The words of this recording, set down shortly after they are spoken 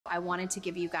I wanted to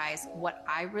give you guys what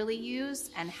I really use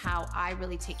and how I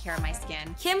really take care of my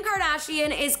skin. Kim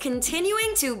Kardashian is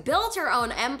continuing to build her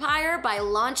own empire by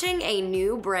launching a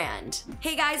new brand.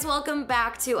 Hey guys, welcome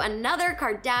back to another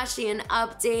Kardashian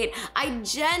update. I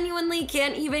genuinely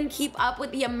can't even keep up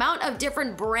with the amount of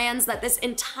different brands that this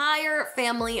entire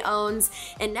family owns,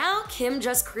 and now Kim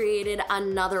just created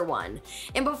another one.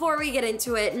 And before we get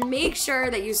into it, make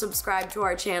sure that you subscribe to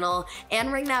our channel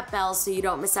and ring that bell so you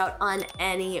don't miss out on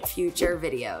any future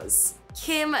videos.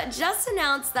 Kim just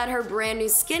announced that her brand new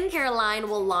skincare line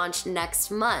will launch next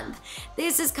month.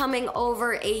 This is coming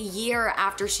over a year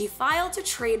after she filed to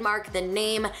trademark the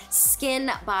name Skkn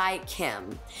by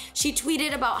Kim. She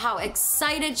tweeted about how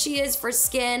excited she is for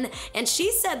Skkn, and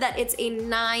she said that it's a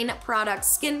 9-product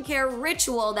skincare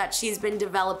ritual that she's been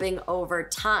developing over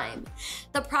time.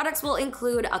 The products will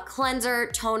include a cleanser,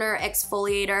 toner,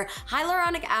 exfoliator,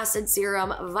 hyaluronic acid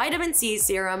serum, vitamin C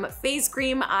serum, face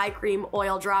cream, eye cream,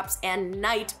 oil drops, and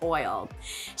night oil.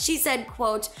 She said,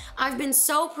 quote, "I've been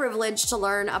so privileged to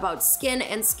learn about skin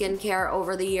and skincare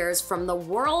over the years from the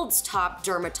world's top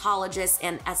dermatologists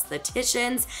and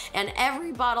estheticians, and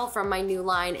every bottle from my new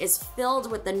line is filled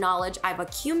with the knowledge I've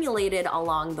accumulated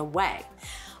along the way.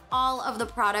 All of the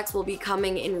products will be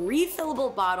coming in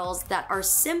refillable bottles that are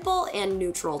simple and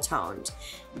neutral toned."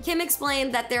 Kim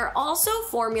explained that they're also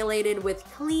formulated with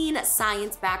clean,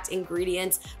 science-backed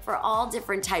ingredients for all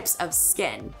different types of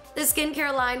skin. The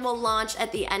skincare line will launch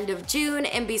at the end of June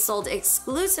and be sold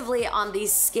exclusively on the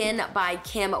Skkn by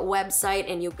Kim website.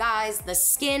 And you guys, the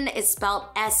Skkn is spelled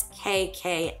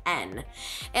S-K-K-N.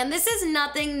 And this is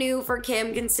nothing new for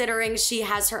Kim, considering she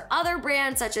has her other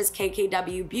brands such as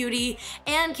KKW Beauty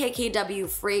and KKW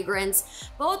Fragrance,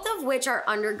 both of which are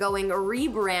undergoing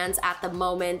rebrands at the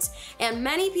moment. And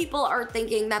many people are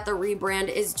thinking that the rebrand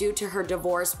is due to her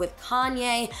divorce with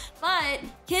Kanye, but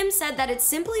Kim said that it's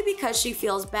simply because she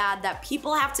feels bad that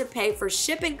people have to pay for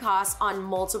shipping costs on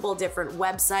multiple different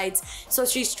websites, so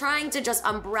she's trying to just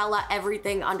umbrella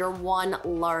everything under one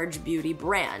large beauty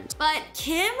brand. But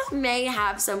Kim may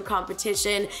have some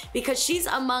competition because she's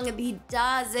among the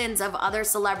dozens of other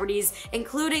celebrities,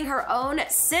 including her own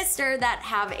sister, that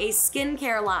have a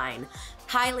skincare line.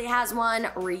 Kylie has one,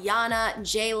 Rihanna,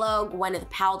 J-Lo, Gwyneth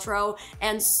Paltrow,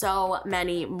 and so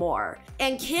many more.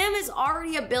 And Kim is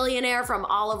already a billionaire from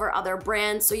all of her other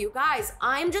brands, so you guys,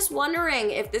 I'm just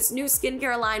wondering if this new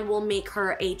skincare line will make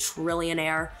her a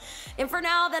trillionaire. And for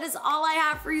now, that is all I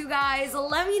have for you guys.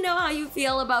 Let me know how you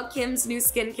feel about Kim's new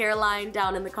skincare line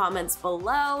down in the comments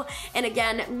below. And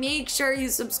again, make sure you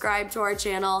subscribe to our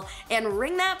channel and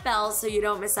ring that bell so you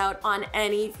don't miss out on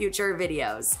any future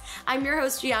videos. I'm your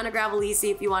host, Gianna Gravelisi,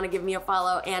 if you want to give me a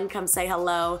follow and come say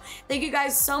hello. Thank you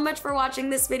guys so much for watching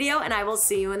this video, and I will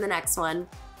see you in the next one.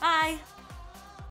 Bye!